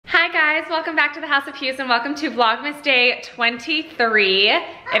guys, welcome back to the House of Hughes and welcome to Vlogmas Day 23.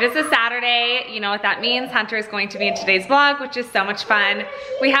 It is a Saturday. You know what that means. Hunter is going to be in today's vlog, which is so much fun.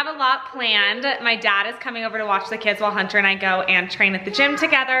 We have a lot planned. My dad is coming over to watch the kids while Hunter and I go and train at the gym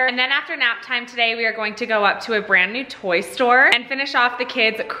together. And then after nap time today, we are going to go up to a brand new toy store and finish off the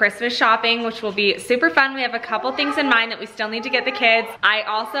kids' Christmas shopping, which will be super fun. We have a couple things in mind that we still need to get the kids. I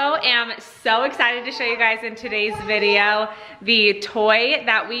also am so excited to show you guys in today's video the toy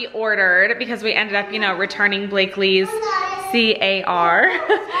that we ordered because we ended up, you know, returning Blakely's CAR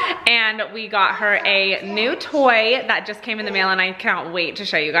and we got her a new toy that just came in the mail and I cannot wait to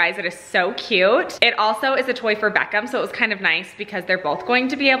show you guys. It is so cute. It also is a toy for Beckham, so it was kind of nice because they're both going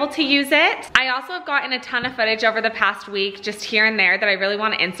to be able to use it. I also have gotten a ton of footage over the past week just here and there that I really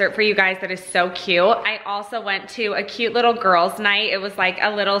want to insert for you guys that is so cute. I also went to a cute little girls' night. It was like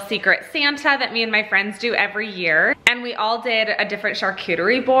a little secret Santa that me and my friends do every year. And we all did a different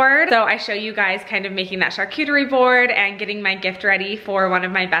charcuterie board. So I show you guys kind of making that charcuterie board and getting my gift ready for one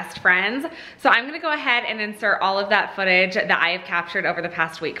of my best friends. So I'm gonna go ahead and insert all of that footage that I have captured over the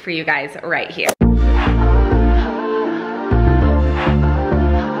past week for you guys right here.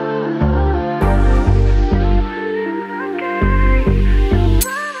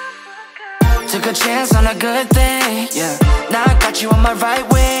 Took a chance on a good thing, yeah. Now I got you on my right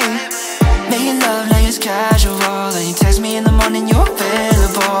wing. Making love like it's casual. And you text me in the morning, you're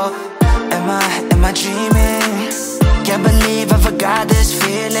available. Am I dreaming? Can't believe I forgot this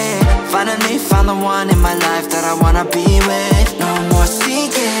feeling. Finally found the one in my life that I wanna be with. No more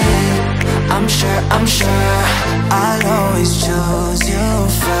seeking. I'm sure I'll always choose you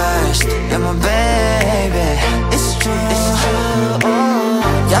first. You're my baby, it's true.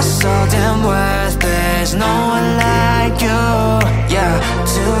 You're so damn worth. There's no one like you. Yeah,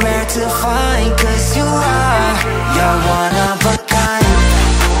 too rare to find, 'cause you are. You're one of a kind.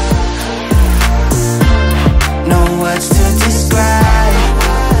 No words to describe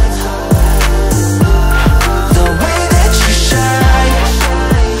the way that you shine.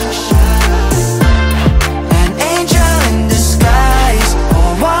 An angel in disguise.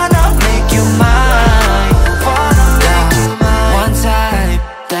 Oh, wanna make you mine. Wanna make you mine. One time,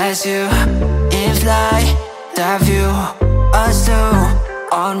 that's you. In flight, that view. Us two,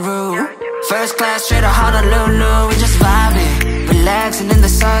 en route. First class straight to Honolulu. We just vibing, relaxing in the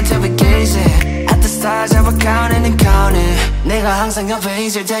sun till we gazing at the stars that we're counting and counting. 내가 항상 옆에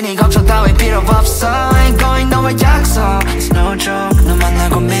있을 테니 걱정 따윈 필요 없어. Ain't going nowhere 약속. It's no joke. 너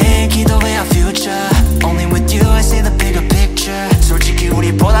만나고 매일 기도해 our future. Only with you I see the bigger picture. 솔직히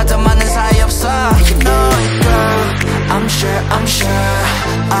우리보다 더 많은 사이 없어. You know it, girl. I'm sure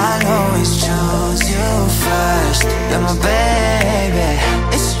I'll always choose you first. You're my baby,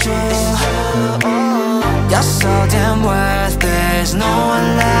 it's true. You're so damn worth. There's no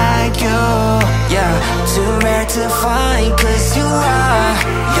one like you. Yeah, too rare to find, 'cause you are.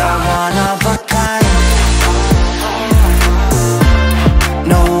 You're one of a kind.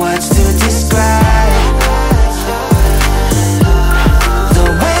 No words to describe the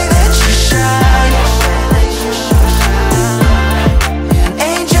way that you shine. An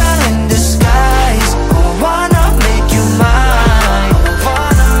angel in disguise. Oh, wanna make you mine.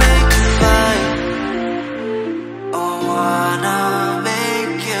 Wanna make you mine. Oh, wanna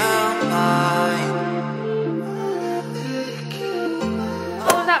make you mine.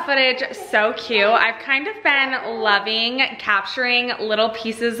 All of that footage, so cute. I've kind of been loving capturing little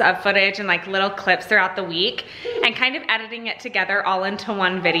pieces of footage and like little clips throughout the week and kind of editing it together all into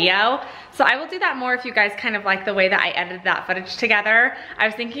one video. So I will do that more if you guys kind of like the way that I edited that footage together. I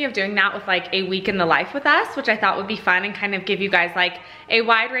was thinking of doing that with like a week in the life with us, which I thought would be fun and kind of give you guys like a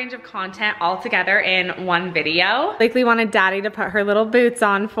wide range of content all together in one video. Blakely wanted Daddy to put her little boots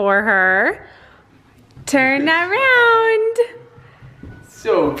on for her. Turn around.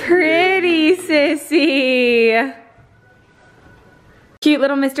 So Pretty, sissy. Cute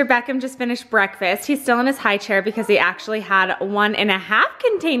little Mr. Beckham just finished breakfast. He's still in his high chair because he actually had 1.5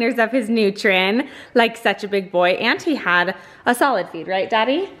 containers of his Nutrin, like such a big boy, and he had a solid feed, right,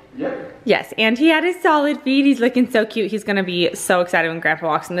 Daddy? Yep. Yes, and he had his solid feed. He's looking so cute. He's gonna be so excited when Grandpa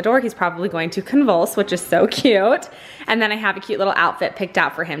walks in the door. He's probably going to convulse, which is so cute. And then I have a cute little outfit picked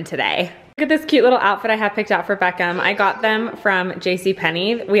out for him today. Look at this cute little outfit I have picked out for Beckham. I got them from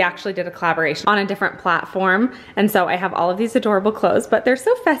JCPenney. We actually did a collaboration on a different platform. And so I have all of these adorable clothes, but they're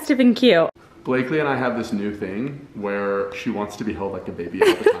so festive and cute. Blakely and I have this new thing where she wants to be held like a baby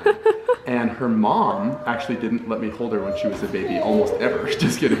all the time. And her mom actually didn't let me hold her when she was a baby almost ever.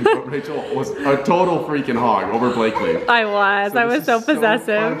 Just kidding. But Rachel was a total freaking hog over Blakely. I was so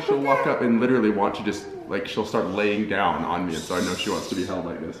possessive. Fun. She'll walk up and literally want to just like she'll start laying down on me, and so I know she wants to be held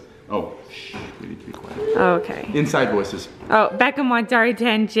like this. Oh, shh, we need to be quiet. Okay. Inside voices. Oh, Beckham wants our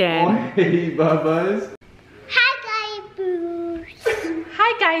attention. Oh, hey, Bubba's. Hi, guys, Boots.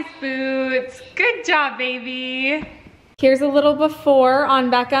 Hi guys, Boots. Good job, baby. Here's a little before on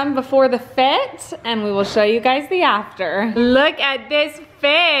Beckham, before the fit, and we will show you guys the after. Look at this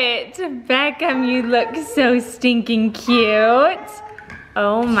fit. Beckham, you look so stinking cute.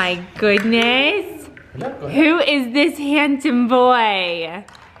 Oh my goodness. Who is this handsome boy?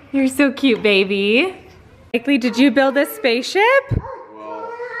 You're so cute, baby. Blakely, did you build a spaceship?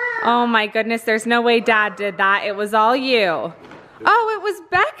 Oh my goodness, there's no way Dad did that. It was all you. Oh, it was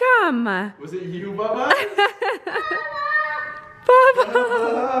Beckham. Was it you, Bubba?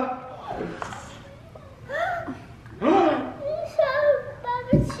 Bubba.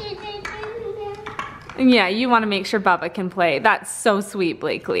 Yeah, you want to make sure Bubba can play. That's so sweet,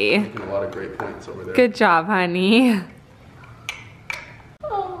 Blakely. Making a lot of great points over there. Good job, honey.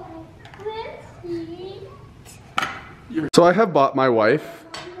 So I have bought my wife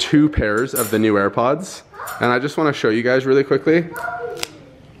 2 pairs of the new AirPods, and I just want to show you guys really quickly.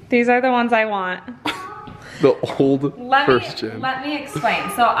 These are the ones I want. The old first gen. Let me explain.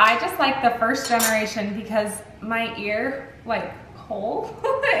 So I just like the first generation because my ear, like, hole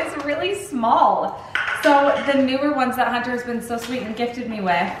is really small. So the newer ones that Hunter's been so sweet and gifted me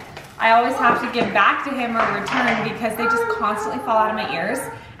with, I always have to give back to him or return because they just constantly fall out of my ears.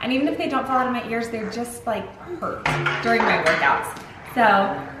 And even if they don't fall out of my ears, they're just like hurt during my workouts.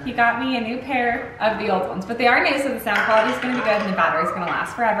 So he got me a new pair of the old ones, but they are new, so the sound quality is gonna be good and the battery's gonna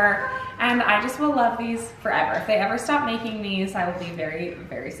last forever. And I just will love these forever. If they ever stop making these, I will be very,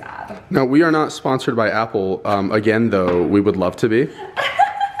 very sad. Now, we are not sponsored by Apple. Again, though, we would love to be.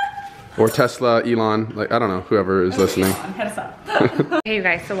 Or Tesla, Elon, like, I don't know, whoever is listening. Elon, hit us up. Hey you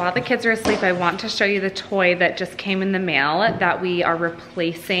guys, so while the kids are asleep, I want to show you the toy that just came in the mail that we are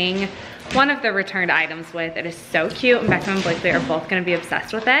replacing one of the returned items with. It is so cute, and Beckham and Blakely are both gonna be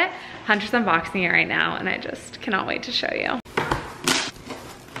obsessed with it. Hunter's unboxing it right now, and I just cannot wait to show you.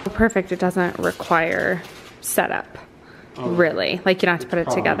 Perfect, it doesn't require setup, really. Like, you don't have to put it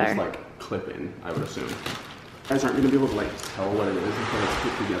together. Just, like, clip in, I would assume. You guys aren't gonna be able to like tell what it is until it's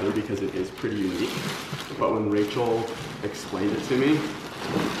put together because it is pretty unique. But when Rachel explained it to me,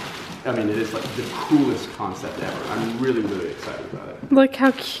 I mean, it is like the coolest concept ever. I'm really, really excited about it. Look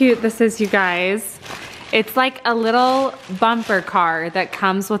how cute this is, you guys. It's like a little bumper car that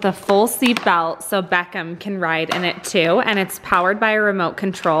comes with a full seat belt so Beckham can ride in it too. And it's powered by a remote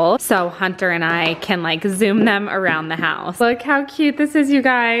control. So Hunter and I can like zoom them around the house. Look how cute this is, you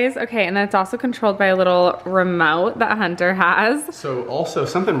guys. Okay, and then it's also controlled by a little remote that Hunter has. So also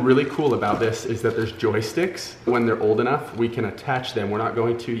something really cool about this is that there's joysticks. When they're old enough, we can attach them. We're not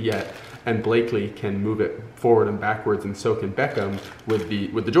going to yet. And Blakely can move it forward and backwards, and so can Beckham with the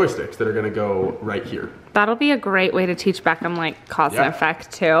joysticks that are gonna go right here. That'll be a great way to teach Beckham like cause and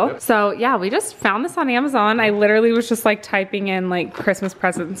effect too. Yep. So yeah, we just found this on Amazon. I literally was just like typing in like Christmas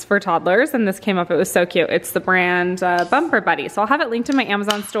presents for toddlers, and this came up. It was so cute. It's the brand Bumper Buddy. So I'll have it linked in my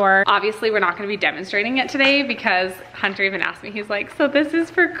Amazon store. Obviously, we're not gonna be demonstrating it today because Hunter even asked me, he's like, so this is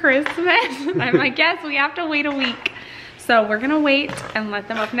for Christmas? And I'm like, yes, we have to wait a week. So we're gonna wait and let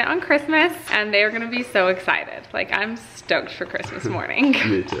them open it on Christmas, and they are gonna be so excited. Like, I'm stoked for Christmas morning.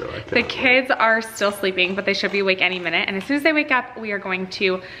 Me too. The kids are still sleeping, but they should be awake any minute. And as soon as they wake up, we are going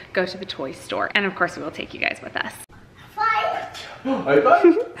to go to the toy store. And of course, we will take you guys with us.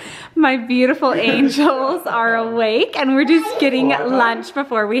 My beautiful angels are awake, and we're just getting lunch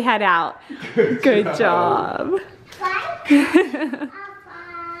before we head out. Good job. Good.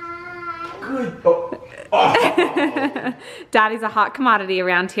 Oh. Daddy's a hot commodity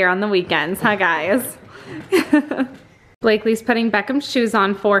around here on the weekends, huh guys? Blakely's putting Beckham's shoes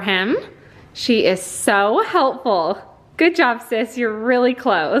on for him. She is so helpful. Good job, sis, you're really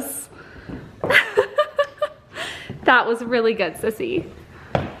close. That was really good, sissy.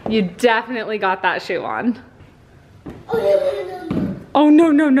 You definitely got that shoe on. Oh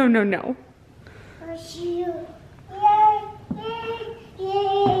no, no, no, no, no.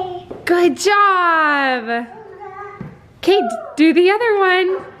 Good job. Okay, do the other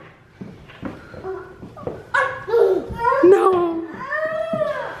one. No.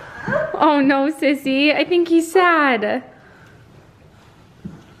 Oh no, sissy. I think he's sad.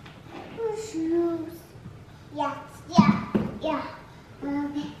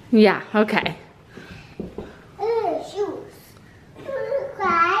 Yeah, okay.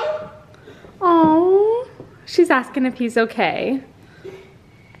 Oh, she's asking if he's okay.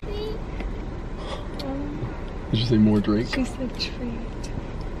 Did you say more drink? She said treat.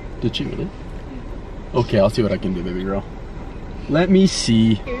 Did she really? Okay, I'll see what I can do, baby girl. Let me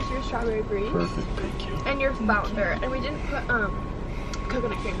see. Here's your strawberry brie. Perfect, thank you. And your flounder. And we didn't put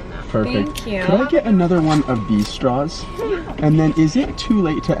coconut cream in that. Perfect. Thank you. Could I get another one of these straws? And then is it too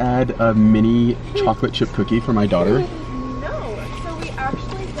late to add a mini chocolate chip cookie for my daughter? No. So we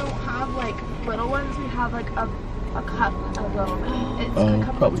actually don't have like little ones. We have like a cup of little mini. It's a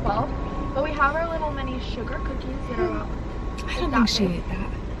cup probably. of 12. But we have our little mini sugar cookies that are about I don't think she ate that.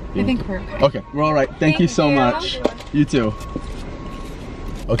 I think we're okay. Okay, we're all right. Thank you so much. You too.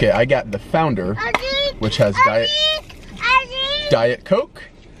 Okay, I got the Founder, which has Diet Coke,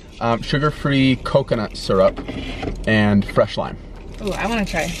 sugar-free coconut syrup, and fresh lime. Ooh, I want to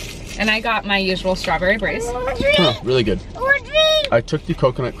try. And I got my usual strawberry braise. Oh, really good. I took the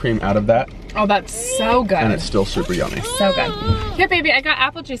coconut cream out of that, Oh, that's so good. and it's still super yummy. So good. Here, baby, I got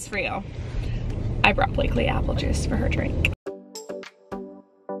apple juice for you. I brought Blakely apple juice for her drink.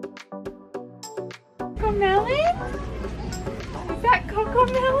 Coco melon? Is that coco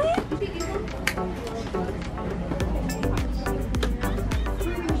melon?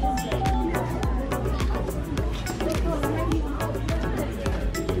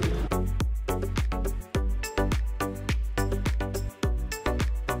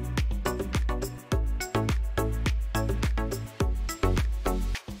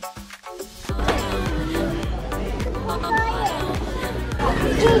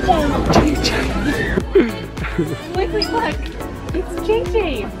 Look, it's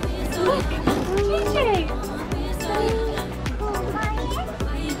JJ. Look, JJ.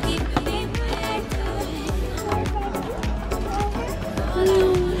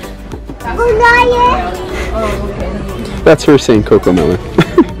 That's her saying cocoa melon.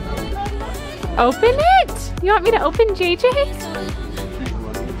 Open it. You want me to open JJ?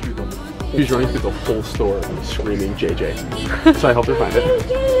 She's running through the whole store screaming JJ. So I helped her find it.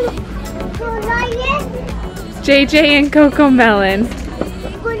 JJ and coco melon.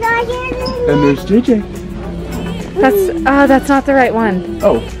 And there's JJ. That's not the right one.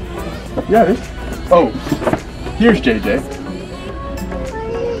 Oh, yeah, it is. Oh, here's JJ.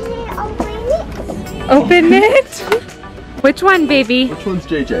 Open it. Which one, baby? Which one's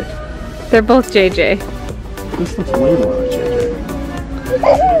JJ? They're both JJ. This looks way more like JJ.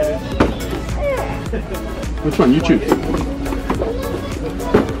 Which one? You choose.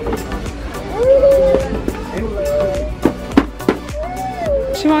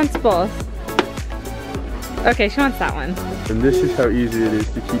 She wants both. Okay, she wants that one. And this is how easy it is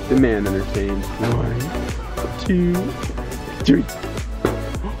to keep the man entertained. 1, 2, 3.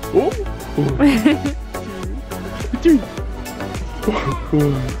 Oh! 1, 2, 3.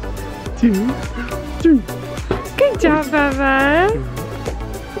 1, 2, 3. Good job, Baba.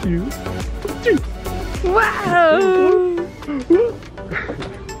 2, 3. Wow.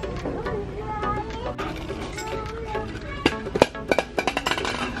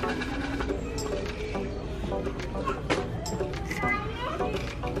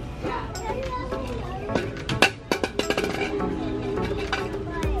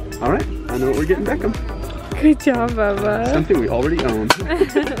 All right, I know what we're getting Beckham. Good job, Baba. Something we already own.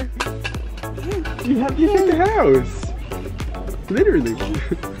 You have this at the house. Literally.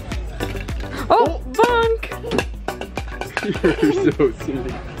 Oh, bonk. You're so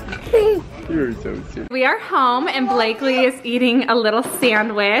silly. You're so silly. We are home and Blakely is eating a little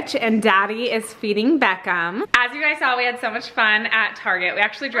sandwich and Daddy is feeding Beckham. As you guys saw, we had so much fun at Target. We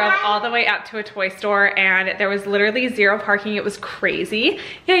actually drove all the way up to a toy store and there was literally zero parking. It was crazy.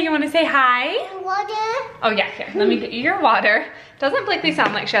 Yeah, you want to say hi? Water. Oh yeah, here, let me get you your water. Doesn't Blakely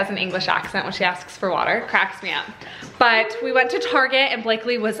sound like she has an English accent when she asks for water? Cracks me up. But we went to Target and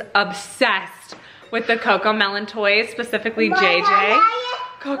Blakely was obsessed with the Coco Melon toys, specifically JJ.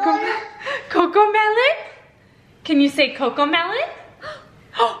 Coco Melon? Can you say Coco Melon?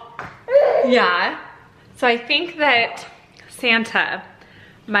 Yeah. So I think that Santa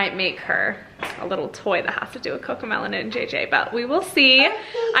might make her a little toy that has to do with Coco Melon and JJ, but we will see.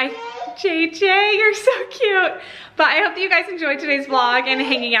 JJ, you're so cute. But I hope that you guys enjoyed today's vlog and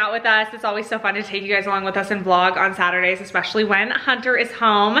hanging out with us. It's always so fun to take you guys along with us and vlog on Saturdays, especially when Hunter is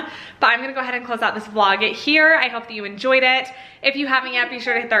home. But I'm gonna go ahead and close out this vlog here. I hope that you enjoyed it. If you haven't yet, be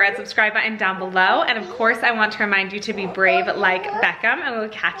sure to hit the red subscribe button down below. And of course, I want to remind you to be brave like Beckham, and we'll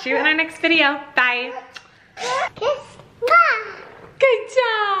catch you in our next video. Bye. Kiss. Good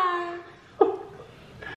job.